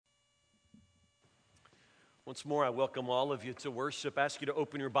Once more, I welcome all of you to worship. I ask you to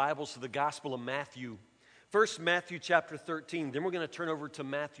open your Bibles to the Gospel of Matthew. First, Matthew chapter 13. Then we're going to turn over to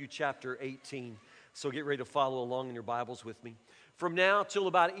Matthew chapter 18. So get ready to follow along in your Bibles with me. From now till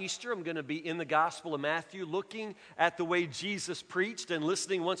about Easter, I'm going to be in the Gospel of Matthew, looking at the way Jesus preached and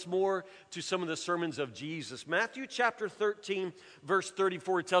listening once more to some of the sermons of Jesus. Matthew chapter 13, verse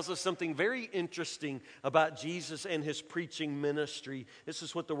 34 tells us something very interesting about Jesus and his preaching ministry. This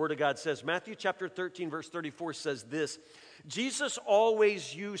is what the Word of God says. Matthew chapter 13, verse 34 says this: Jesus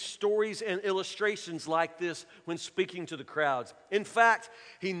always used stories and illustrations like this when speaking to the crowds. In fact,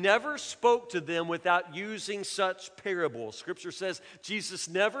 he never spoke to them without using such parables. Scripture says Jesus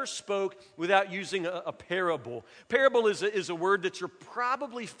never spoke without using a parable. Parable is a word that you're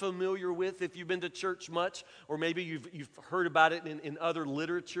probably familiar with if you've been to church much, or maybe you've heard about it in other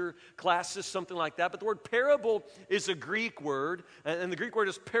literature classes, something like that. But the word parable is a Greek word, and the Greek word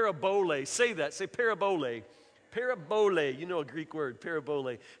is parabole. Say that. Say parabole. Parabole, you know a Greek word,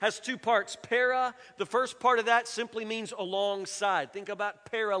 parabole, has two parts. Para, the first part of that simply means alongside. Think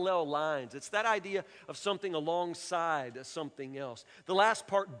about parallel lines. It's that idea of something alongside something else. The last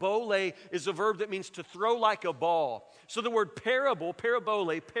part, bole, is a verb that means to throw like a ball. So the word parable,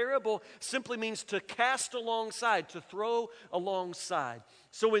 parable simply means to cast alongside, to throw alongside.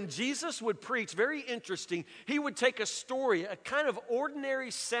 So when Jesus would preach, very interesting, he would take a story, a kind of ordinary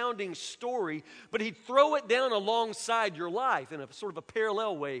sounding story, but he'd throw it down alongside your life in a sort of a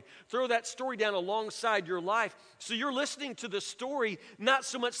parallel way. Throw that story down alongside your life. So you're listening to the story, not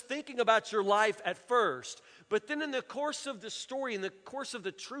so much thinking about your life at first, but then in the course of the story, in the course of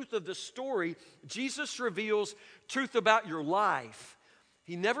the truth of the story, Jesus reveals truth about your life.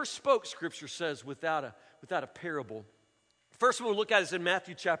 He never spoke, Scripture says, without a parable. First one we'll look at is in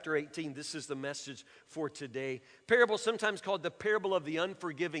Matthew chapter 18. This is the message for today. Parable, sometimes called the parable of the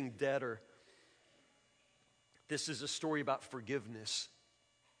unforgiving debtor. This is a story about forgiveness.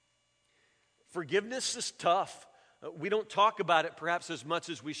 Forgiveness is tough. We don't talk about it perhaps as much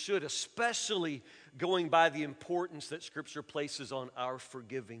as we should, especially going by the importance that Scripture places on our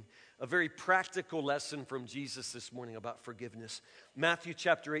forgiving. A very practical lesson from Jesus this morning about forgiveness. Matthew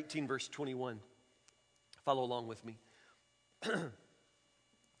chapter 18, verse 21. Follow along with me.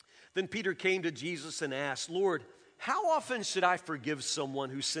 Then Peter came to Jesus and asked, "Lord, how often should I forgive someone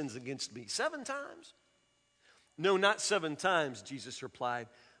who sins against me? 7 times? No, not 7 times, Jesus replied,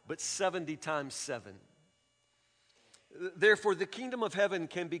 but 70 times 7. Therefore, the kingdom of heaven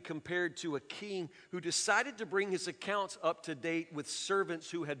can be compared to a king who decided to bring his accounts up to date with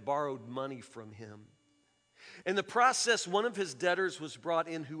servants who had borrowed money from him. In the process, one of his debtors was brought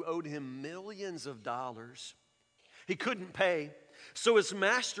in who owed him millions of dollars. He couldn't pay, so his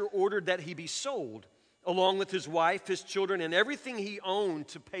master ordered that he be sold, along with his wife, his children, and everything he owned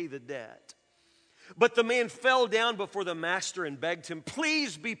to pay the debt. But the man fell down before the master and begged him,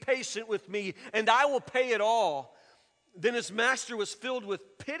 'Please be patient with me, and I will pay it all.' Then his master was filled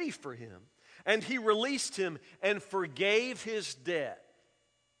with pity for him, and he released him and forgave his debt."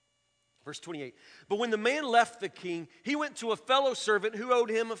 Verse 28, "But when the man left the king, he went to a fellow servant who owed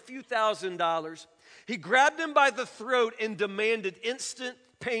him a few $1,000s. He grabbed him by the throat and demanded instant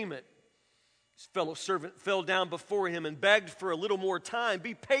payment. His fellow servant fell down before him and begged for a little more time.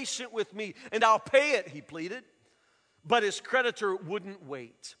 'Be patient with me, and I'll pay it,' he pleaded. But his creditor wouldn't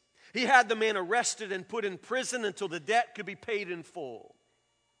wait. He had the man arrested and put in prison until the debt could be paid in full.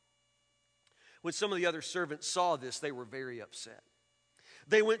 When some of the other servants saw this, they were very upset.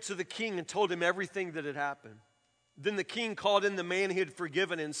 They went to the king and told him everything that had happened. Then the king called in the man he had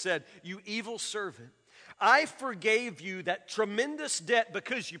forgiven and said, 'You evil servant, I forgave you that tremendous debt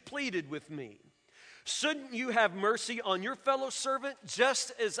because you pleaded with me. Shouldn't you have mercy on your fellow servant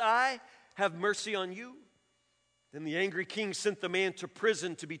just as I have mercy on you?' Then the angry king sent the man to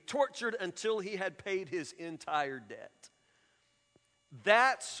prison to be tortured until he had paid his entire debt.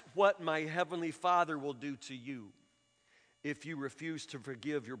 That's what my heavenly Father will do to you if you refuse to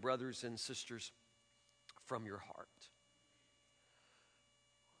forgive your brothers and sisters from your heart."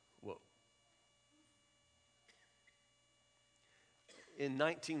 Whoa. In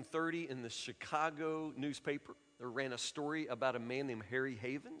 1930, in the Chicago newspaper, there ran a story about a man named Harry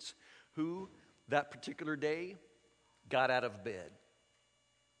Havens, who that particular day got out of bed.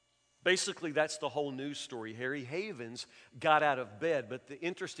 Basically, that's the whole news story. Harry Havens got out of bed. But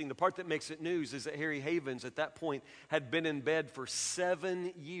the part that makes it news is that Harry Havens at that point had been in bed for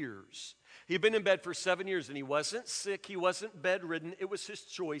 7 years. He had been in bed for 7 years, and he wasn't sick. He wasn't bedridden. It was his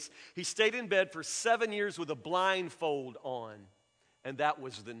choice. He stayed in bed for 7 years with a blindfold on, and that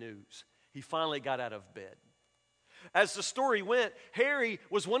was the news. He finally got out of bed. As the story went, Harry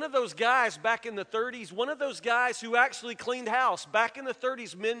was one of those guys back in the 30s, one of those guys who actually cleaned house. Back in the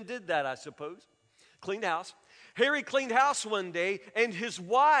 30s, men did that, I suppose. Cleaned house. Harry cleaned house one day, and his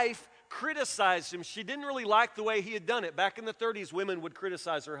wife criticized him. She didn't really like the way he had done it. Back in the 30s, women would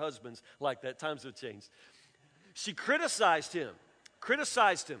criticize their husbands like that. Times have changed. She criticized him.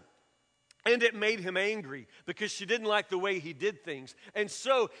 And it made him angry because she didn't like the way he did things. And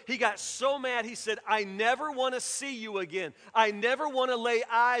so he got so mad, he said, I never want to see you again. I never want to lay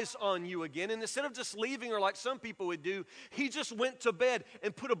eyes on you again. And instead of just leaving her like some people would do, he just went to bed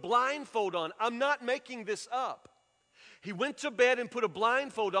and put a blindfold on. I'm not making this up. He went to bed and put a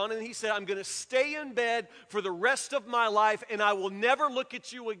blindfold on, and he said, I'm going to stay in bed for the rest of my life, and I will never look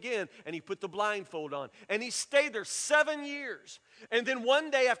at you again. And he put the blindfold on. And he stayed there 7 years. And then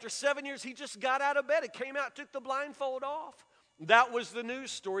one day, after 7 years, he just got out of bed. It came out, took the blindfold off. That was the news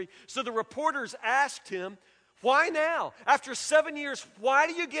story. So the reporters asked him, why now? After 7 years, why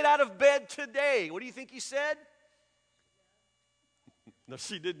do you get out of bed today? What do you think he said? No,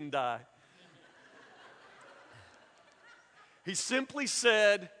 she didn't die. He simply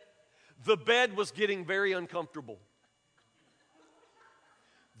said, the bed was getting very uncomfortable.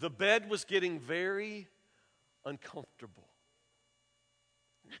 The bed was getting very uncomfortable.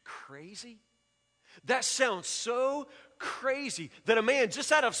 Isn't that crazy? That sounds so crazy that a man,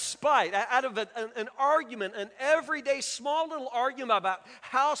 just out of spite, out of an argument, an everyday small little argument about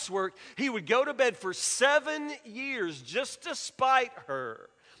housework, he would go to bed for 7 years just to spite her.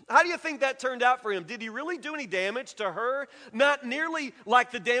 How do you think that turned out for him? Did he really do any damage to her? Not nearly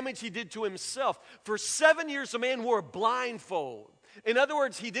like the damage he did to himself. For 7 years, a man wore a blindfold. In other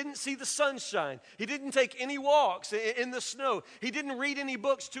words, he didn't see the sunshine. He didn't take any walks in the snow. He didn't read any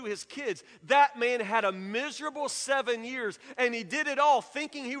books to his kids. That man had a miserable 7 years, and he did it all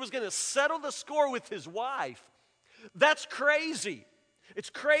thinking he was going to settle the score with his wife. That's crazy. It's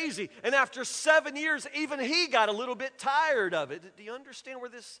crazy. And after 7 years, even he got a little bit tired of it. Do you understand where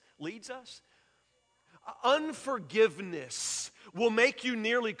this leads us? Unforgiveness will make you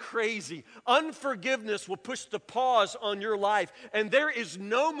nearly crazy. Unforgiveness will push the pause on your life. And there is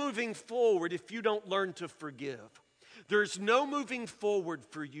no moving forward if you don't learn to forgive. There's no moving forward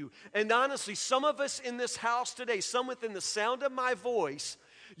for you. And honestly, some of us in this house today, some within the sound of my voice,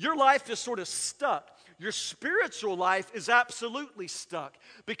 your life is sort of stuck. Your spiritual life is absolutely stuck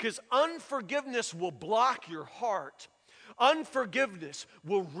because unforgiveness will block your heart. Unforgiveness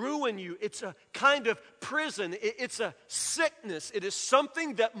will ruin you. It's a kind of prison. It's a sickness. It is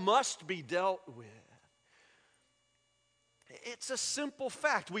something that must be dealt with. It's a simple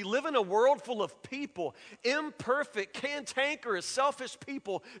fact. We live in a world full of people, imperfect, cantankerous, selfish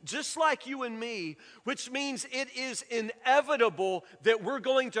people, just like you and me, which means it is inevitable that we're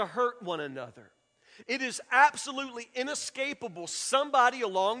going to hurt one another. It is absolutely inescapable. Somebody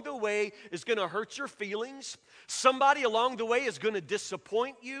along the way is going to hurt your feelings. Somebody along the way is going to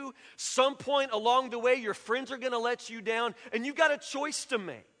disappoint you. Some point along the way, your friends are going to let you down, and you've got a choice to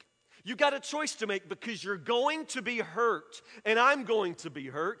make. You've got a choice to make because you're going to be hurt, and I'm going to be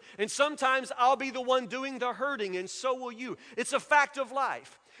hurt, and sometimes I'll be the one doing the hurting, and so will you. It's a fact of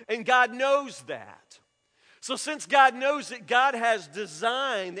life, and God knows that. So since God knows it, God has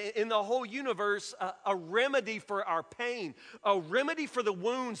designed in the whole universe a remedy for our pain, a remedy for the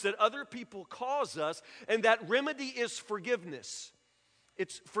wounds that other people cause us, and that remedy is forgiveness.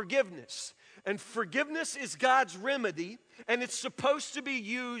 It's forgiveness. And forgiveness is God's remedy, and it's supposed to be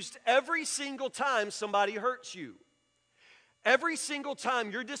used every single time somebody hurts you. Every single time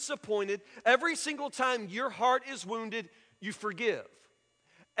you're disappointed, every single time your heart is wounded, you forgive.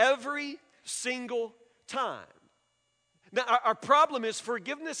 Every single time. Now, our problem is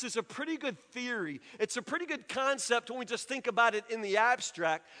forgiveness is a pretty good theory. It's a pretty good concept when we just think about it in the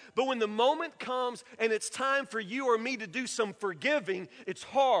abstract. But when the moment comes and it's time for you or me to do some forgiving, it's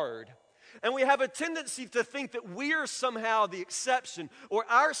hard. And we have a tendency to think that we are somehow the exception or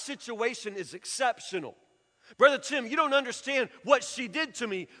our situation is exceptional. Brother Tim, you don't understand what she did to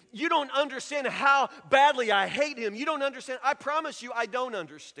me. You don't understand how badly I hate him. You don't understand. I promise you, I don't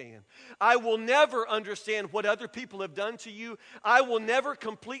understand. I will never understand what other people have done to you. I will never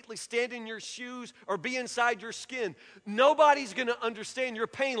completely stand in your shoes or be inside your skin. Nobody's going to understand your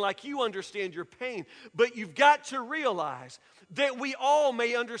pain like you understand your pain. But you've got to realize that we all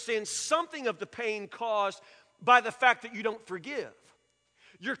may understand something of the pain caused by the fact that you don't forgive.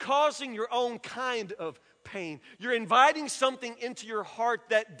 You're causing your own kind of pain. You're inviting something into your heart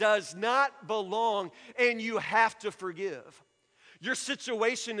that does not belong, and you have to forgive. Your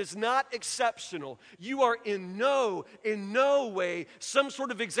situation is not exceptional. You are in no way some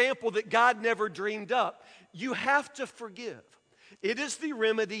sort of example that God never dreamed up. You have to forgive. It is the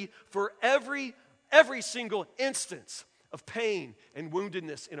remedy for every single instance of pain and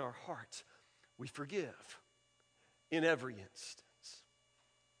woundedness in our heart. We forgive in every instance.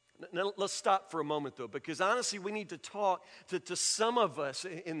 Now, let's stop for a moment, though, because honestly, we need to talk to some of us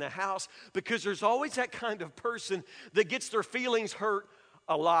in the house, because there's always that kind of person that gets their feelings hurt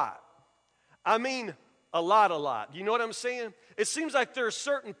a lot. I mean, a lot. You know what I'm saying? It seems like there are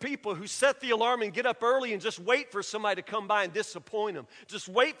certain people who set the alarm and get up early and just wait for somebody to come by and disappoint them. Just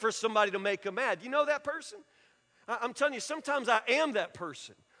wait for somebody to make them mad. You know that person? I'm telling you, sometimes I am that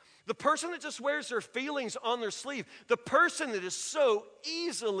person. The person that just wears their feelings on their sleeve. The person that is so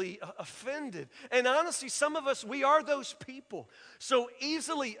easily offended. And honestly, some of us, we are those people. So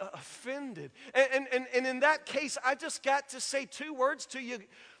easily offended. And in that case, I just got to say 2 words to you.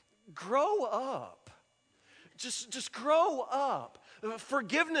 Grow up. Just grow up.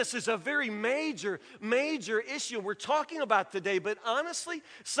 Forgiveness is a very major issue we're talking about today. But honestly,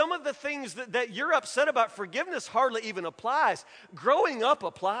 some of the things that you're upset about, forgiveness hardly even applies. Growing up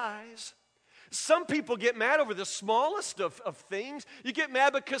applies. Some people get mad over the smallest of things. You get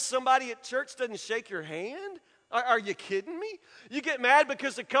mad because somebody at church doesn't shake your hand? Are you kidding me? You get mad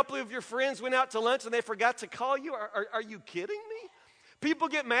because a couple of your friends went out to lunch and they forgot to call you? Are you kidding me? People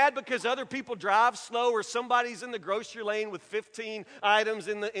get mad because other people drive slow, or somebody's in the grocery lane with 15 items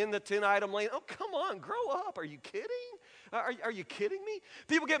in the 10-item lane. Oh, come on, grow up. Are you kidding? Are you kidding me?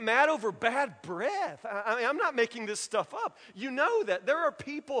 People get mad over bad breath. I mean, I'm not making this stuff up. You know that. There are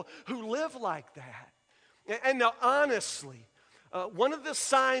people who live like that. And now, honestly, one of the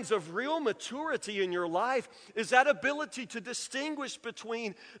signs of real maturity in your life is that ability to distinguish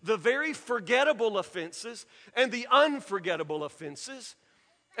between the very forgettable offenses and the unforgettable offenses.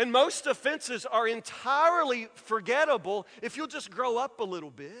 And most offenses are entirely forgettable if you'll just grow up a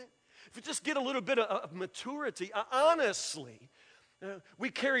little bit. If you just get a little bit of maturity. Honestly, we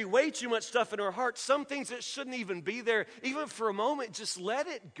carry way too much stuff in our hearts. Some things that shouldn't even be there, even for a moment, just let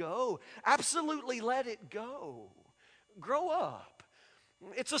it go. Absolutely let it go. Grow up.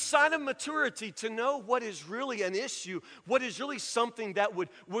 It's a sign of maturity to know what is really an issue, what is really something that would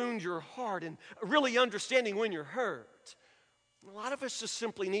wound your heart, and really understanding when you're hurt. A lot of us just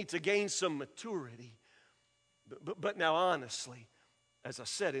simply need to gain some maturity. But now, honestly, as I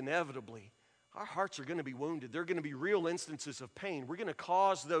said, inevitably, our hearts are going to be wounded. There are going to be real instances of pain. We're going to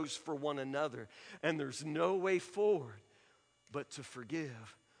cause those for one another, and there's no way forward but to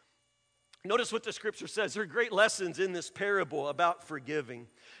forgive. Notice what the scripture says. There are great lessons in this parable about forgiving.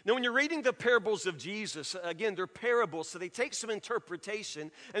 Now, when you're reading the parables of Jesus, again, they're parables, so they take some interpretation,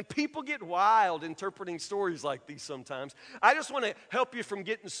 and people get wild interpreting stories like these sometimes. I just want to help you from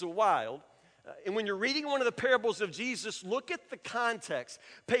getting so wild. And when you're reading one of the parables of Jesus, look at the context.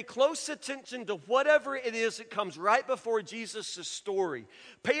 Pay close attention to whatever it is that comes right before Jesus' story.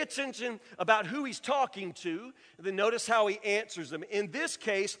 Pay attention about who he's talking to, and then notice how he answers them. In this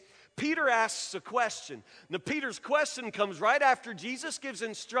case, Peter asks a question. Now, Peter's question comes right after Jesus gives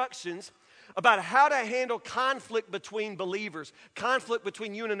instructions about how to handle conflict between believers, conflict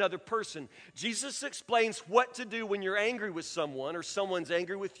between you and another person. Jesus explains what to do when you're angry with someone or someone's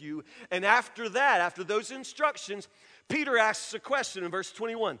angry with you. And after that, after those instructions, Peter asks a question in verse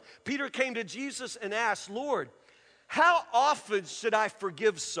 21. Peter came to Jesus and asked, Lord, how often should I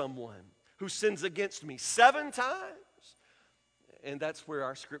forgive someone who sins against me? 7 times? And that's where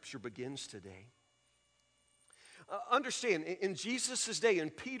our scripture begins today. Understand, in Jesus' day, in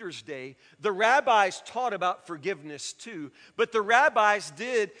Peter's day, the rabbis taught about forgiveness too. But the rabbis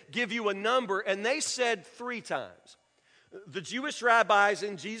did give you a number, and they said 3 times. The Jewish rabbis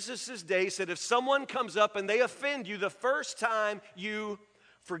in Jesus' day said if someone comes up and they offend you the first time, you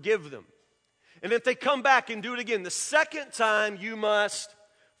forgive them. And if they come back and do it again, the second time, you must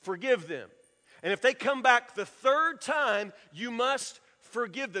forgive them. And if they come back the 3rd time, you must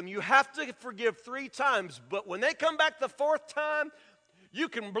forgive them. You have to forgive 3 times. But when they come back the 4th time, you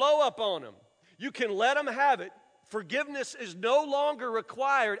can blow up on them. You can let them have it. Forgiveness is no longer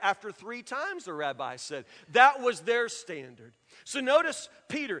required after 3 times, the rabbi said. That was their standard. So notice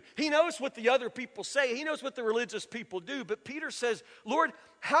Peter. He knows what the other people say. He knows what the religious people do. But Peter says, Lord,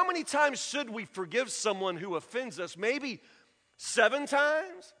 how many times should we forgive someone who offends us? Maybe 7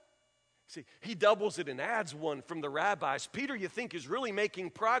 times? See, he doubles it and adds one from the rabbis. Peter, you think, is really making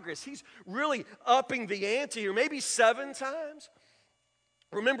progress. He's really upping the ante here, maybe 7 times.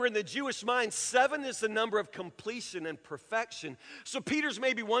 Remember, in the Jewish mind, 7 is the number of completion and perfection. So Peter's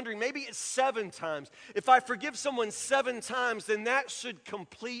maybe wondering, maybe it's 7 times. If I forgive someone 7 times, then that should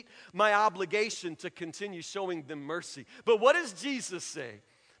complete my obligation to continue showing them mercy. But what does Jesus say?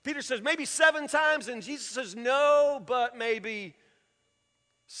 Peter says, maybe 7 times, and Jesus says, no, but maybe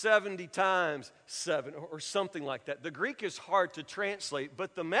 70 times 7, or something like that. The Greek is hard to translate,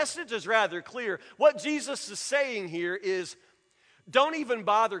 but the message is rather clear. What Jesus is saying here is, don't even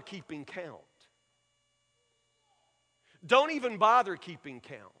bother keeping count. Don't even bother keeping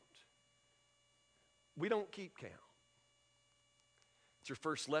count. We don't keep count. It's your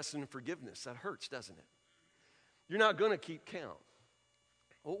first lesson in forgiveness. That hurts, doesn't it? You're not going to keep count.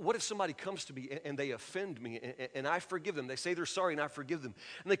 What if somebody comes to me and they offend me and I forgive them? They say they're sorry and I forgive them.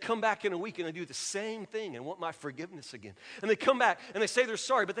 And they come back in a week and they do the same thing and want my forgiveness again. And they come back and they say they're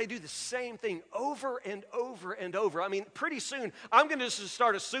sorry, but they do the same thing over and over and over. I mean, pretty soon I'm going to just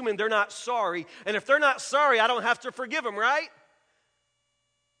start assuming they're not sorry. And if they're not sorry, I don't have to forgive them, right?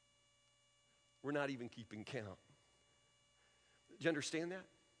 We're not even keeping count. Do you understand that?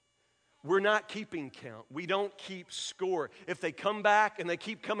 We're not keeping count. We don't keep score. If they come back and they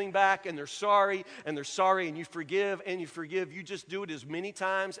keep coming back and they're sorry and you forgive and you forgive, you just do it as many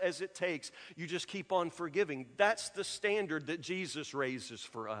times as it takes. You just keep on forgiving. That's the standard that Jesus raises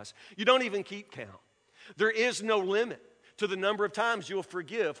for us. You don't even keep count. There is no limit to the number of times you'll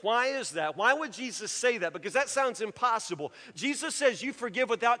forgive. Why is that? Why would Jesus say that? Because that sounds impossible. Jesus says you forgive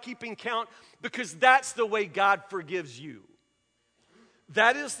without keeping count because that's the way God forgives you.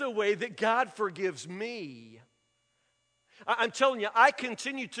 That is the way that God forgives me. I'm telling you, I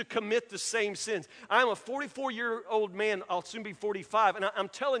continue to commit the same sins. I'm a 44-year-old man. I'll soon be 45. And I'm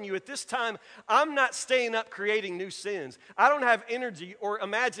telling you, at this time, I'm not staying up creating new sins. I don't have energy or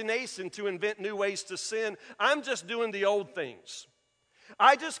imagination to invent new ways to sin. I'm just doing the old things.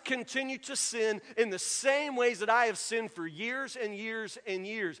 I just continue to sin in the same ways that I have sinned for years and years and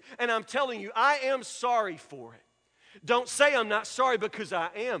years. And I'm telling you, I am sorry for it. Don't say I'm not sorry, because I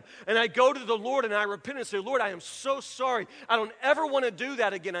am. And I go to the Lord and I repent and say, Lord, I am so sorry. I don't ever want to do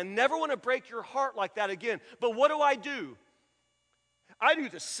that again. I never want to break your heart like that again. But what do? I do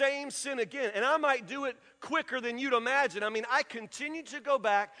the same sin again, and I might do it quicker than you'd imagine. I mean, I continue to go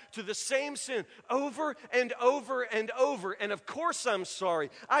back to the same sin over and over and over. And of course I'm sorry.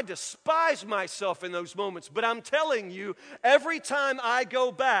 I despise myself in those moments. But I'm telling you, every time I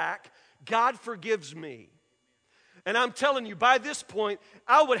go back, God forgives me. And I'm telling you, by this point,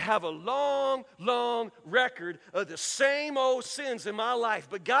 I would have a long, long record of the same old sins in my life.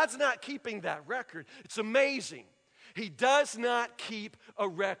 But God's not keeping that record. It's amazing. He does not keep a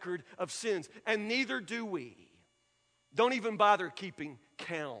record of sins, and neither do we. Don't even bother keeping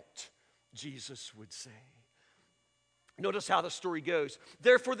count, Jesus would say. Notice how the story goes.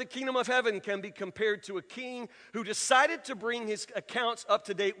 Therefore, the kingdom of heaven can be compared to a king who decided to bring his accounts up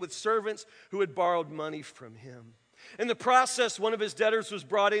to date with servants who had borrowed money from him. In the process, one of his debtors was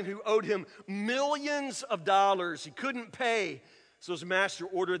brought in who owed him millions of dollars. He couldn't pay, so his master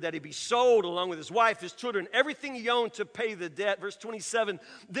ordered that he be sold along with his wife, his children, everything he owned to pay the debt. Verse 27,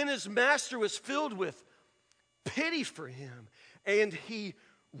 then his master was filled with pity for him, and he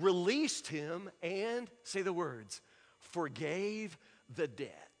released him and, say the words, forgave the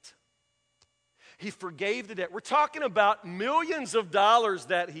debt. He forgave the debt. We're talking about millions of dollars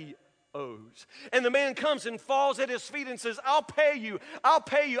that he owes. And the man comes and falls at his feet and says, I'll pay you.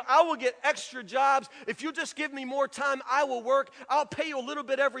 I will get extra jobs. If you just give me more time, I will work. I'll pay you a little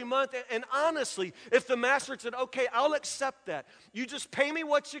bit every month. And honestly, if the master said, okay, I'll accept that. You just pay me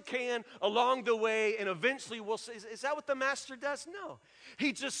what you can along the way, and eventually we'll say, is that what the master does? No.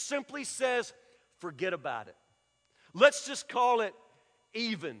 He just simply says, forget about it. Let's just call it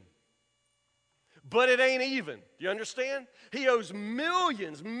even. But it ain't even. Do you understand? He owes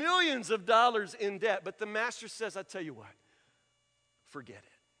millions of dollars in debt. But the master says, I tell you what, forget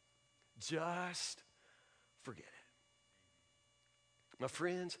it. Just forget it. My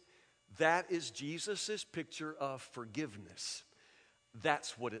friends, that is Jesus' picture of forgiveness.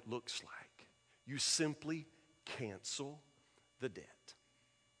 That's what it looks like. You simply cancel the debt.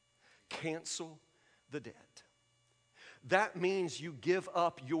 Cancel the debt. That means you give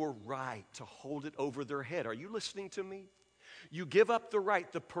up your right to hold it over their head. Are you listening to me? You give up the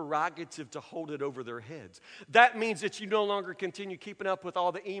right, the prerogative to hold it over their heads. That means that you no longer continue keeping up with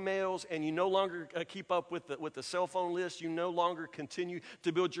all the emails, and you no longer keep up with the cell phone list. You no longer continue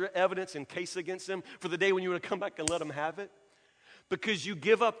to build your evidence and case against them for the day when you want to come back and let them have it. Because you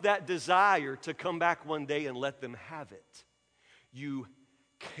give up that desire to come back one day and let them have it. You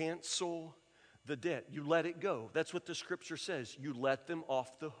cancel the debt. You let it go. That's what the scripture says. You let them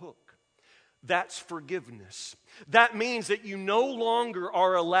off the hook. That's forgiveness. That means that you no longer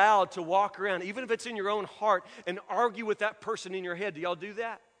are allowed to walk around, even if it's in your own heart, and argue with that person in your head. Do y'all do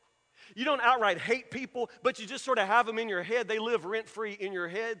that? You don't outright hate people, but you just sort of have them in your head. They live rent-free in your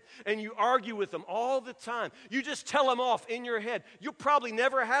head, and you argue with them all the time. You just tell them off in your head. You'll probably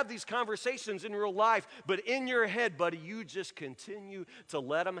never have these conversations in real life, but in your head, buddy, you just continue to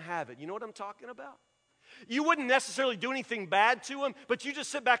let them have it. You know what I'm talking about? You wouldn't necessarily do anything bad to him, but you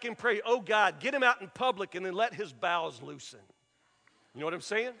just sit back and pray, oh God, get him out in public and then let his bowels loosen. You know what I'm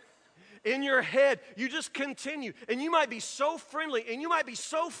saying? In your head, you just continue. And you might be so friendly and you might be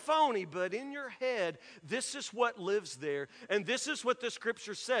so phony, but in your head, this is what lives there. And this is what the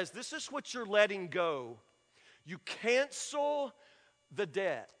scripture says. This is what you're letting go. You cancel the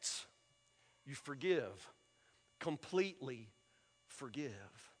debt. You forgive. Completely forgive.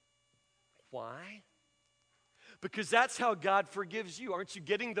 Why? Because that's how God forgives you. Aren't you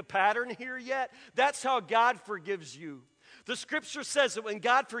getting the pattern here yet? That's how God forgives you. The scripture says that when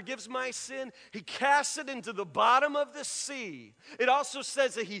God forgives my sin, he casts it into the bottom of the sea. It also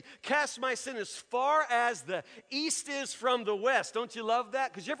says that he casts my sin as far as the east is from the west. Don't you love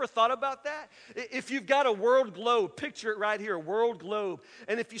that? Because you ever thought about that? If you've got a world globe, picture it right here, a world globe.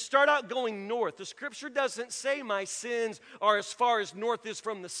 And if you start out going north, the scripture doesn't say my sins are as far as north is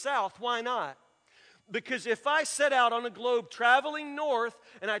from the south. Why not? Because if I set out on a globe traveling north,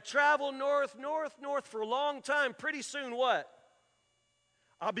 and I travel north for a long time, pretty soon what?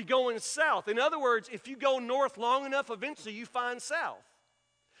 I'll be going south. In other words, if you go north long enough, eventually you find south.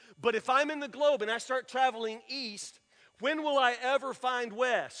 But if I'm in the globe and I start traveling east, when will I ever find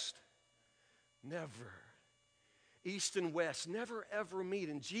west? Never. East and west never ever meet.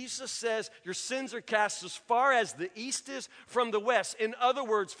 And Jesus says your sins are cast as far as the east is from the west. In other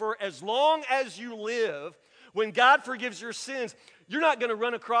words, for as long as you live, when God forgives your sins, you're not going to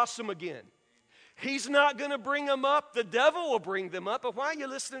run across them again. He's not going to bring them up. The devil will bring them up. But why are you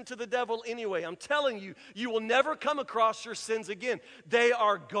listening to the devil anyway? I'm telling you, you will never come across your sins again. They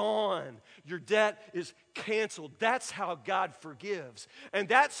are gone. Your debt is canceled. That's how God forgives. And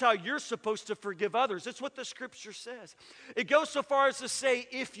that's how you're supposed to forgive others. It's what the scripture says. It goes so far as to say,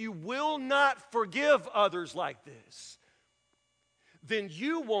 if you will not forgive others like this, then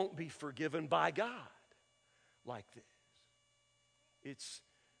you won't be forgiven by God like this. It's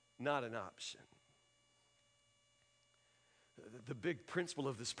not an option. The big principle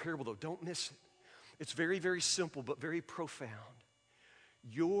of this parable, though, don't miss it. It's very, very simple, but very profound.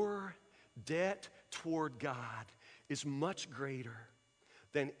 Your debt toward God is much greater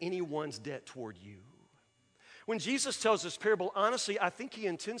than anyone's debt toward you. When Jesus tells this parable, honestly, I think he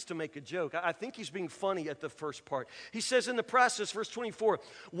intends to make a joke. I think he's being funny at the first part. He says in the process, verse 24,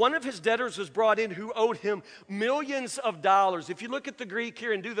 one of his debtors was brought in who owed him millions of dollars. If you look at the Greek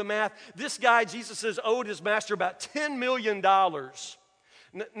here and do the math, this guy, Jesus says, owed his master about $10 million.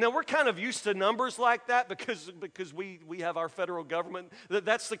 Now, we're kind of used to numbers like that because we have our federal government.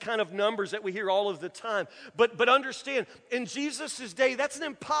 That's the kind of numbers that we hear all of the time. But understand, in Jesus' day, that's an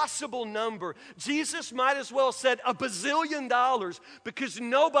impossible number. Jesus might as well have said $1 bazillion because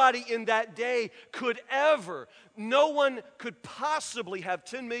nobody in that day could ever, no one could possibly have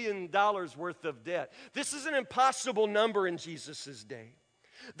 $10 million worth of debt. This is an impossible number in Jesus' day.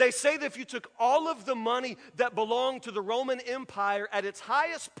 They say that if you took all of the money that belonged to the Roman Empire at its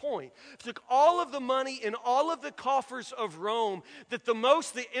highest point, took all of the money in all of the coffers of Rome, that the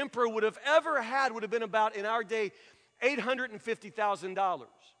most the emperor would have ever had would have been about, in our day, $850,000.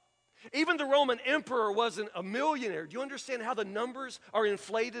 Even the Roman emperor wasn't a millionaire. Do you understand how the numbers are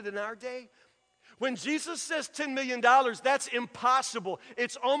inflated in our day? When Jesus says $10 million, that's impossible.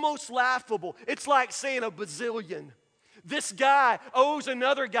 It's almost laughable. It's like saying $1 bazillion. This guy owes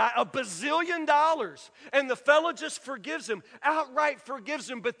another guy $1 bazillion, and the fellow just forgives him, outright forgives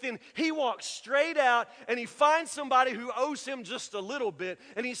him, but then he walks straight out and he finds somebody who owes him just a little bit,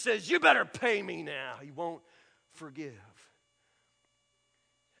 and he says, you better pay me now. He won't forgive.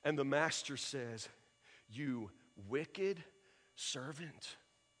 And the master says, you wicked servant.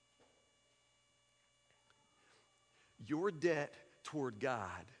 Your debt toward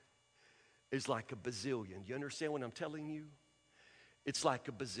God is like $1 bazillion. You understand what I'm telling you? It's like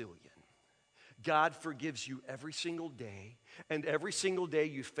 $1 bazillion. God forgives you every single day, and every single day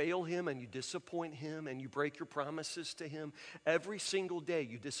you fail him and you disappoint him and you break your promises to him. Every single day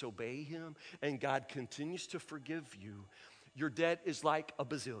you disobey him, and God continues to forgive you. Your debt is like $1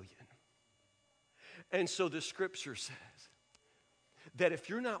 bazillion. And so the scripture says that if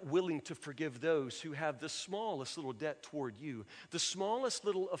you're not willing to forgive those who have the smallest little debt toward you, the smallest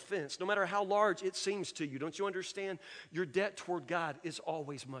little offense, no matter how large it seems to you, don't you understand? Your debt toward God is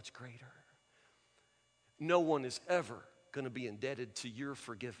always much greater. No one is ever going to be indebted to your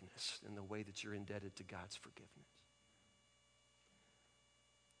forgiveness in the way that you're indebted to God's forgiveness.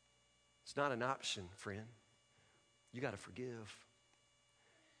 It's not an option, friend. You got to forgive.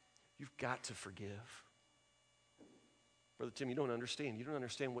 You've got to forgive. Brother Tim, you don't understand. You don't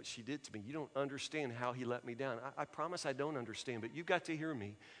understand what she did to me. You don't understand how he let me down. I promise I don't understand, but you've got to hear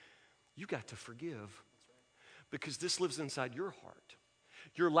me. You got to forgive because this lives inside your heart.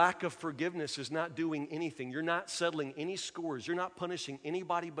 Your lack of forgiveness is not doing anything. You're not settling any scores. You're not punishing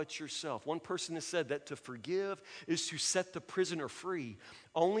anybody but yourself. One person has said that to forgive is to set the prisoner free,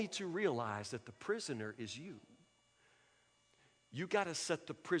 only to realize that the prisoner is you. You got to set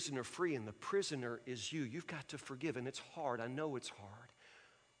the prisoner free, and the prisoner is you. You've got to forgive, and it's hard. I know it's hard.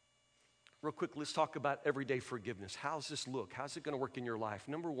 Real quick, let's talk about everyday forgiveness. How's this look? How's it going to work in your life?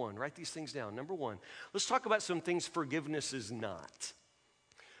 Number one, write these things down. Number one, let's talk about some things forgiveness is not.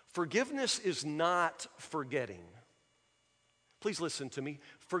 Forgiveness is not forgetting. Please listen to me.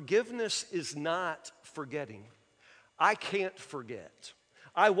 Forgiveness is not forgetting. I can't forget.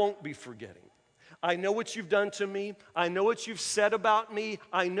 I won't be forgetting. I know what you've done to me. I know what you've said about me.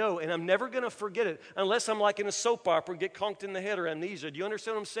 I know, and I'm never going to forget it unless I'm like in a soap opera and get conked in the head or amnesia. Do you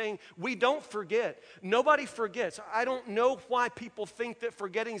understand what I'm saying? We don't forget. Nobody forgets. I don't know why people think that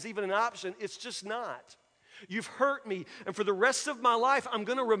forgetting is even an option. It's just not. You've hurt me, and for the rest of my life, I'm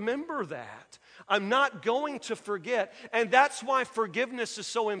going to remember that. I'm not going to forget, and that's why forgiveness is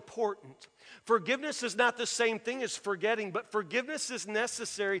so important. Forgiveness is not the same thing as forgetting, but forgiveness is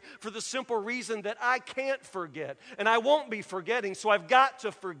necessary for the simple reason that I can't forget, and I won't be forgetting, so I've got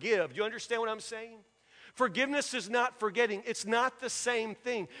to forgive. Do you understand what I'm saying? Forgiveness is not forgetting. It's not the same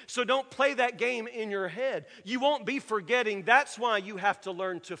thing. So don't play that game in your head. You won't be forgetting. That's why you have to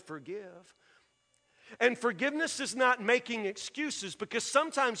learn to forgive. And forgiveness is not making excuses, because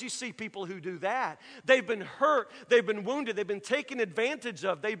sometimes you see people who do that. They've been hurt, they've been wounded, they've been taken advantage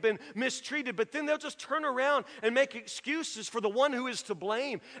of, they've been mistreated, but then they'll just turn around and make excuses for the one who is to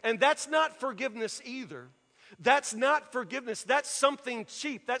blame. And that's not forgiveness either. That's not forgiveness. That's something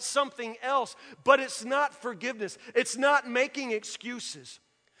cheap. That's something else. But it's not forgiveness. It's not making excuses.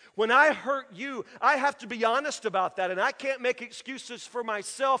 When I hurt you, I have to be honest about that, and I can't make excuses for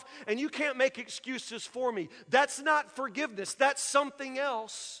myself, and you can't make excuses for me. That's not forgiveness. That's something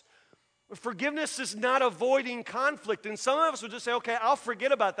else. Forgiveness is not avoiding conflict, and some of us will just say, okay, I'll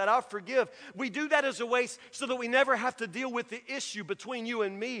forget about that. I'll forgive. We do that as a way so that we never have to deal with the issue between you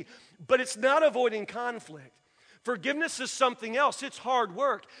and me, but it's not avoiding conflict. Forgiveness is something else. It's hard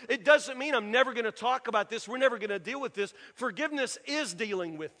work. It doesn't mean I'm never going to talk about this. We're never going to deal with this. Forgiveness is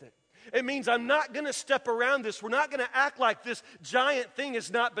dealing with it. It means I'm not going to step around this. We're not going to act like this giant thing is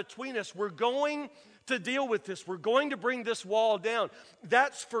not between us. We're going to deal with this. We're going to bring this wall down.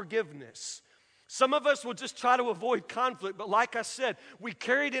 That's forgiveness. Some of us will just try to avoid conflict, but like I said, we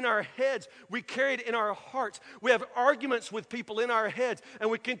carry it in our heads. We carry it in our hearts. We have arguments with people in our heads,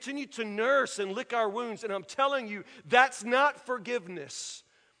 and we continue to nurse and lick our wounds. And I'm telling you, that's not forgiveness.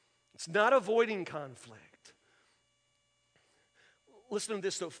 It's not avoiding conflict. Listen to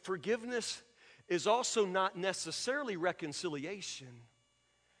this, though. Forgiveness is also not necessarily reconciliation.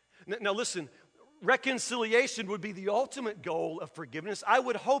 Now listen, reconciliation would be the ultimate goal of forgiveness. I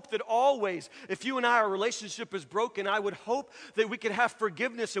would hope that always, if you and our relationship is broken, I would hope that we could have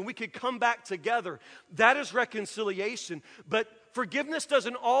forgiveness and we could come back together. That is reconciliation. But forgiveness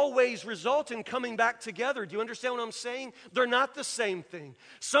doesn't always result in coming back together. Do you understand what I'm saying? They're not the same thing.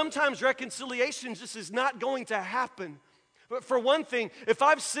 Sometimes reconciliation just is not going to happen. But for one thing, if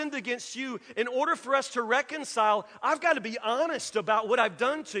I've sinned against you, in order for us to reconcile, I've got to be honest about what I've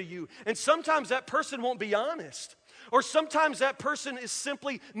done to you. And sometimes that person won't be honest. Or sometimes that person is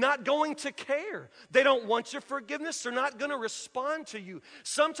simply not going to care. They don't want your forgiveness. They're not going to respond to you.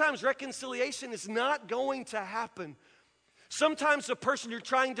 Sometimes reconciliation is not going to happen. Sometimes the person you're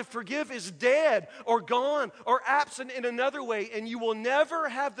trying to forgive is dead or gone or absent in another way, and you will never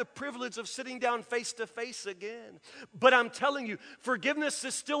have the privilege of sitting down face to face again. But I'm telling you, forgiveness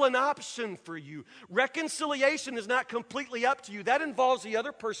is still an option for you. Reconciliation is not completely up to you. That involves the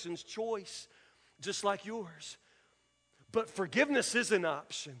other person's choice, just like yours. But forgiveness is an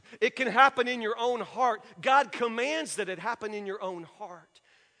option. It can happen in your own heart. God commands that it happen in your own heart.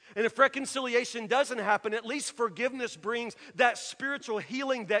 And if reconciliation doesn't happen, at least forgiveness brings that spiritual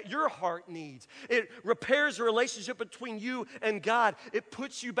healing that your heart needs. It repairs the relationship between you and God. It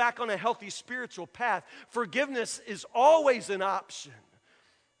puts you back on a healthy spiritual path. Forgiveness is always an option,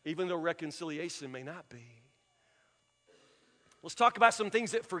 even though reconciliation may not be. Let's talk about some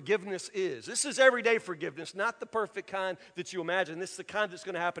things that forgiveness is. This is everyday forgiveness, not the perfect kind that you imagine. This is the kind that's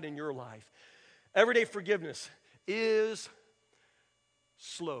going to happen in your life. Everyday forgiveness is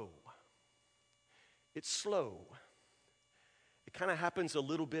slow. It's slow. It kind of happens a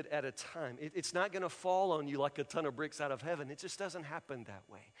little bit at a time. It's not going to fall on you like a ton of bricks out of heaven. It just doesn't happen that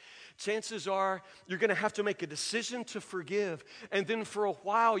way. Chances are you're going to have to make a decision to forgive, and then for a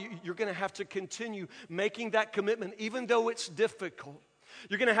while you're going to have to continue making that commitment even though it's difficult.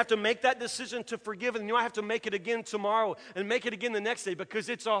 You're going to have to make that decision to forgive, and you might have to make it again tomorrow and make it again the next day, because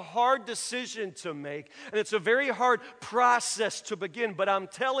it's a hard decision to make, and it's a very hard process to begin. But I'm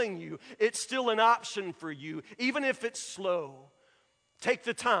telling you, it's still an option for you, even if it's slow. Take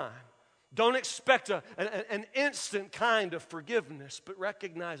the time. Don't expect an instant kind of forgiveness, but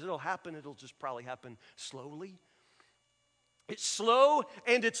recognize it'll happen. It'll just probably happen slowly. It's slow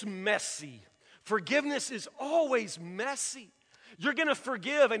and it's messy. Forgiveness is always messy. You're going to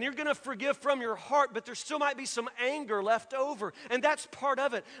forgive, and you're going to forgive from your heart, but there still might be some anger left over, and that's part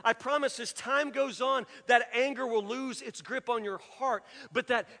of it. I promise as time goes on, that anger will lose its grip on your heart, but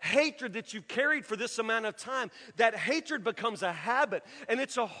that hatred that you've carried for this amount of time, that hatred becomes a habit, and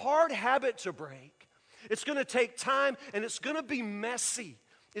it's a hard habit to break. It's going to take time, and it's going to be messy.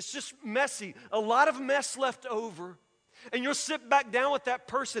 It's just messy. A lot of mess left over. And you'll sit back down with that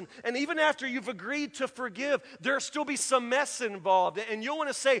person, and even after you've agreed to forgive, there'll still be some mess involved. And you'll want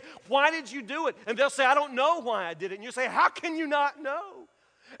to say, why did you do it? And they'll say, I don't know why I did it. And you'll say, how can you not know?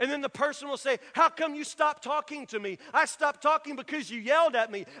 And then the person will say, how come you stopped talking to me? I stopped talking because you yelled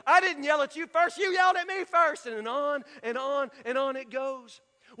at me. I didn't yell at you first, you yelled at me first. And on and on and on it goes.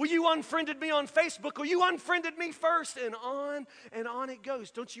 Well, you unfriended me on Facebook. Well, you unfriended me first. And on it goes.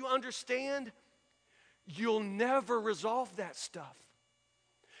 Don't you understand? You'll never resolve that stuff.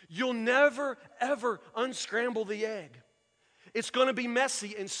 You'll never, ever unscramble the egg. It's going to be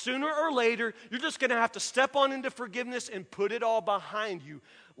messy, and sooner or later, you're just going to have to step on into forgiveness and put it all behind you.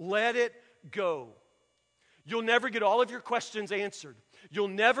 Let it go. You'll never get all of your questions answered. You'll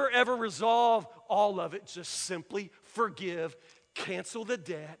never, ever resolve all of it. Just simply forgive, cancel the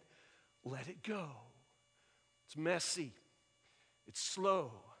debt, let it go. It's messy. It's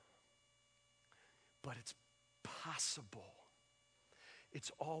slow. But it's possible.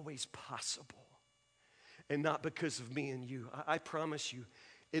 It's always possible. And not because of me and you. I promise you,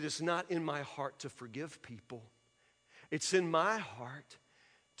 it is not in my heart to forgive people. It's in my heart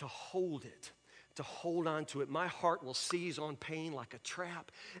to hold it, to hold on to it. My heart will seize on pain like a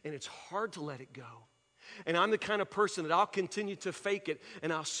trap, and it's hard to let it go. And I'm the kind of person that I'll continue to fake it,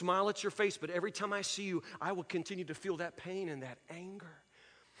 and I'll smile at your face, but every time I see you, I will continue to feel that pain and that anger.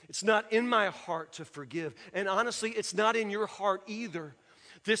 It's not in my heart to forgive. And honestly, it's not in your heart either.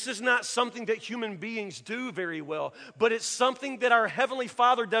 This is not something that human beings do very well, but it's something that our Heavenly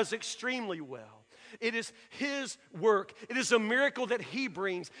Father does extremely well. It is His work. It is a miracle that He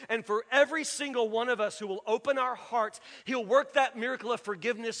brings. And for every single one of us who will open our hearts, He'll work that miracle of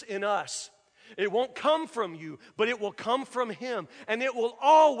forgiveness in us. It won't come from you, but it will come from Him. And it will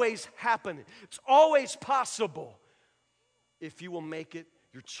always happen. It's always possible if you will make it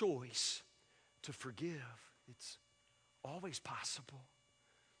your choice to forgive. It's always possible.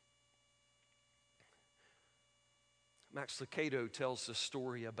 Max Lucado tells the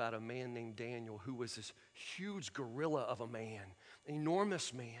story about a man named Daniel who was this huge gorilla of a man, an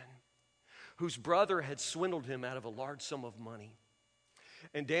enormous man, whose brother had swindled him out of a large sum of money.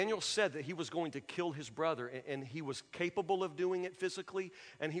 And Daniel said that he was going to kill his brother, and he was capable of doing it physically,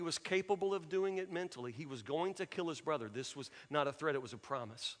 and he was capable of doing it mentally. He was going to kill his brother. This was not a threat, it was a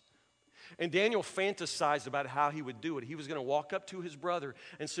promise. And Daniel fantasized about how he would do it. He was going to walk up to his brother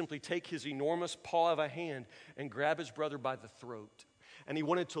and simply take his enormous paw of a hand and grab his brother by the throat. And he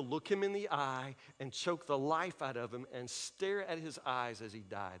wanted to look him in the eye and choke the life out of him and stare at his eyes as he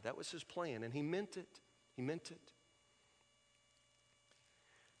died. That was his plan, and he meant it. He meant it.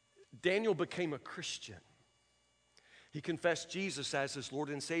 Daniel became a Christian. He confessed Jesus as his Lord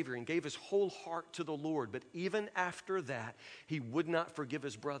and Savior and gave his whole heart to the Lord. But even after that, he would not forgive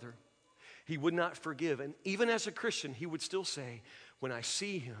his brother. He would not forgive. And even as a Christian, he would still say, when I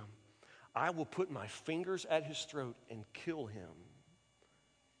see him, I will put my fingers at his throat and kill him.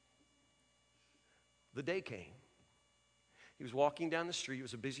 The day came. He was walking down the street. It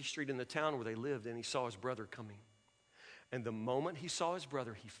was a busy street in the town where they lived, and he saw his brother coming. And the moment he saw his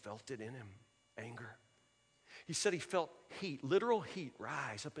brother, he felt it in him, anger. He said he felt heat, literal heat,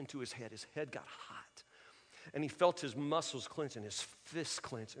 rise up into his head. His head got hot. And he felt his muscles clench and his fists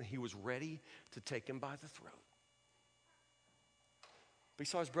clench, and he was ready to take him by the throat. But he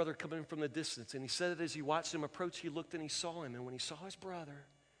saw his brother coming in from the distance, and he said that as he watched him approach, he looked and he saw him. And when he saw his brother,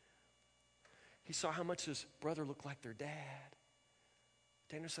 he saw how much his brother looked like their dad.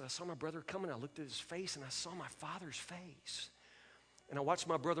 Daniel said, I saw my brother coming. I looked at his face, and I saw my father's face. And I watched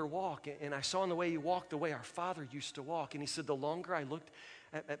my brother walk, and I saw in the way he walked the way our father used to walk. And he said, the longer I looked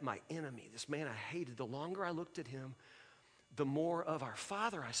at my enemy, this man I hated, the longer I looked at him, the more of our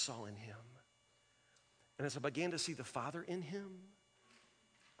father I saw in him. And as I began to see the father in him,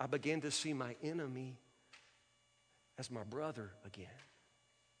 I began to see my enemy as my brother again.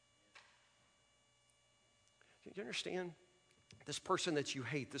 Do you understand? This person that you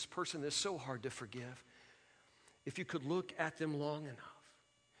hate, this person that's so hard to forgive, if you could look at them long enough,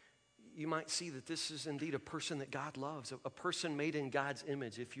 you might see that this is indeed a person that God loves, a person made in God's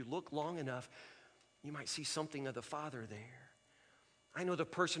image. If you look long enough, you might see something of the Father there. I know the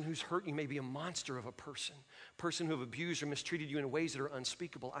person who's hurt you may be a monster of a person who have abused or mistreated you in ways that are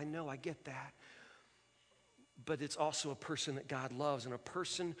unspeakable. I know, I get that. But it's also a person that God loves, and a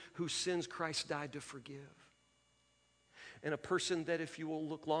person whose sins Christ died to forgive. And a person that if you will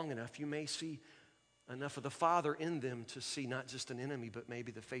look long enough, you may see enough of the Father in them to see not just an enemy, but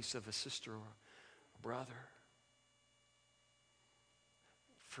maybe the face of a sister or a brother.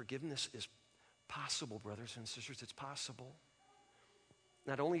 Forgiveness is possible, brothers and sisters. It's possible.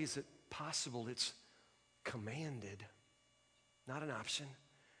 Not only is it possible, it's commanded, not an option.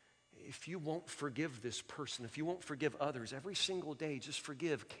 If you won't forgive this person, if you won't forgive others, every single day, just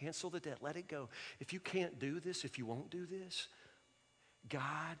forgive, cancel the debt, let it go. If you can't do this, if you won't do this,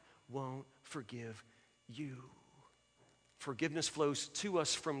 God won't forgive you. Forgiveness flows to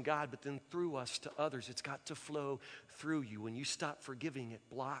us from God, but then through us to others. It's got to flow through you. When you stop forgiving, it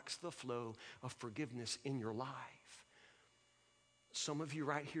blocks the flow of forgiveness in your life. Some of you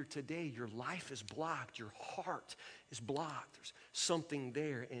right here today, your life is blocked. Your heart is blocked. There's something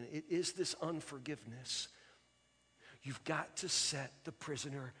there, and it is this unforgiveness. You've got to set the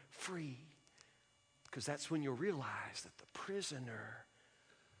prisoner free, because that's when you'll realize that the prisoner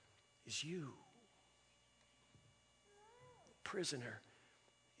is you. The prisoner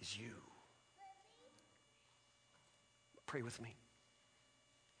is you. Pray with me.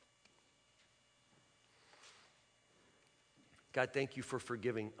 God, thank you for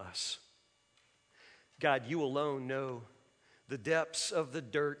forgiving us. God, you alone know the depths of the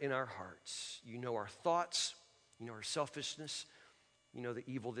dirt in our hearts. You know our thoughts. You know our selfishness. You know the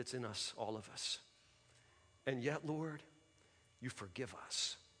evil that's in us, all of us. And yet, Lord, you forgive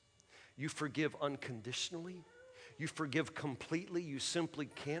us. You forgive unconditionally. You forgive completely. You simply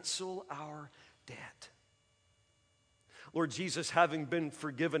cancel our debt. Lord Jesus, having been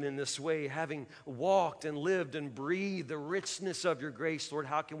forgiven in this way, having walked and lived and breathed the richness of your grace, Lord,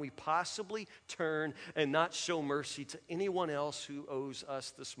 how can we possibly turn and not show mercy to anyone else who owes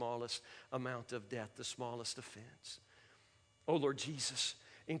us the smallest amount of debt, the smallest offense? Oh, Lord Jesus,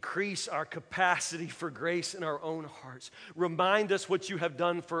 increase our capacity for grace in our own hearts. Remind us what you have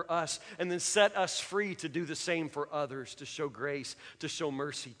done for us, and then set us free to do the same for others, to show grace, to show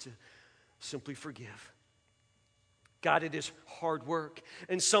mercy, to simply forgive. God, it is hard work.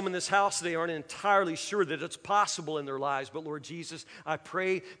 And some in this house today aren't entirely sure that it's possible in their lives. But Lord Jesus, I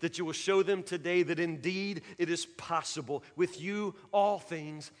pray that you will show them today that indeed it is possible. With you, all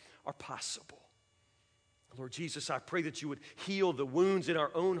things are possible. Lord Jesus, I pray that you would heal the wounds in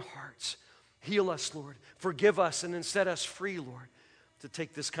our own hearts. Heal us, Lord. Forgive us, and then set us free, Lord, to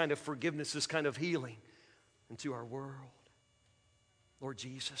take this kind of forgiveness, this kind of healing into our world. Lord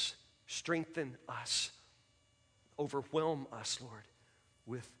Jesus, strengthen us. Overwhelm us, Lord,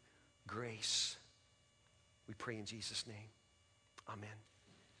 with grace. We pray in Jesus' name. Amen.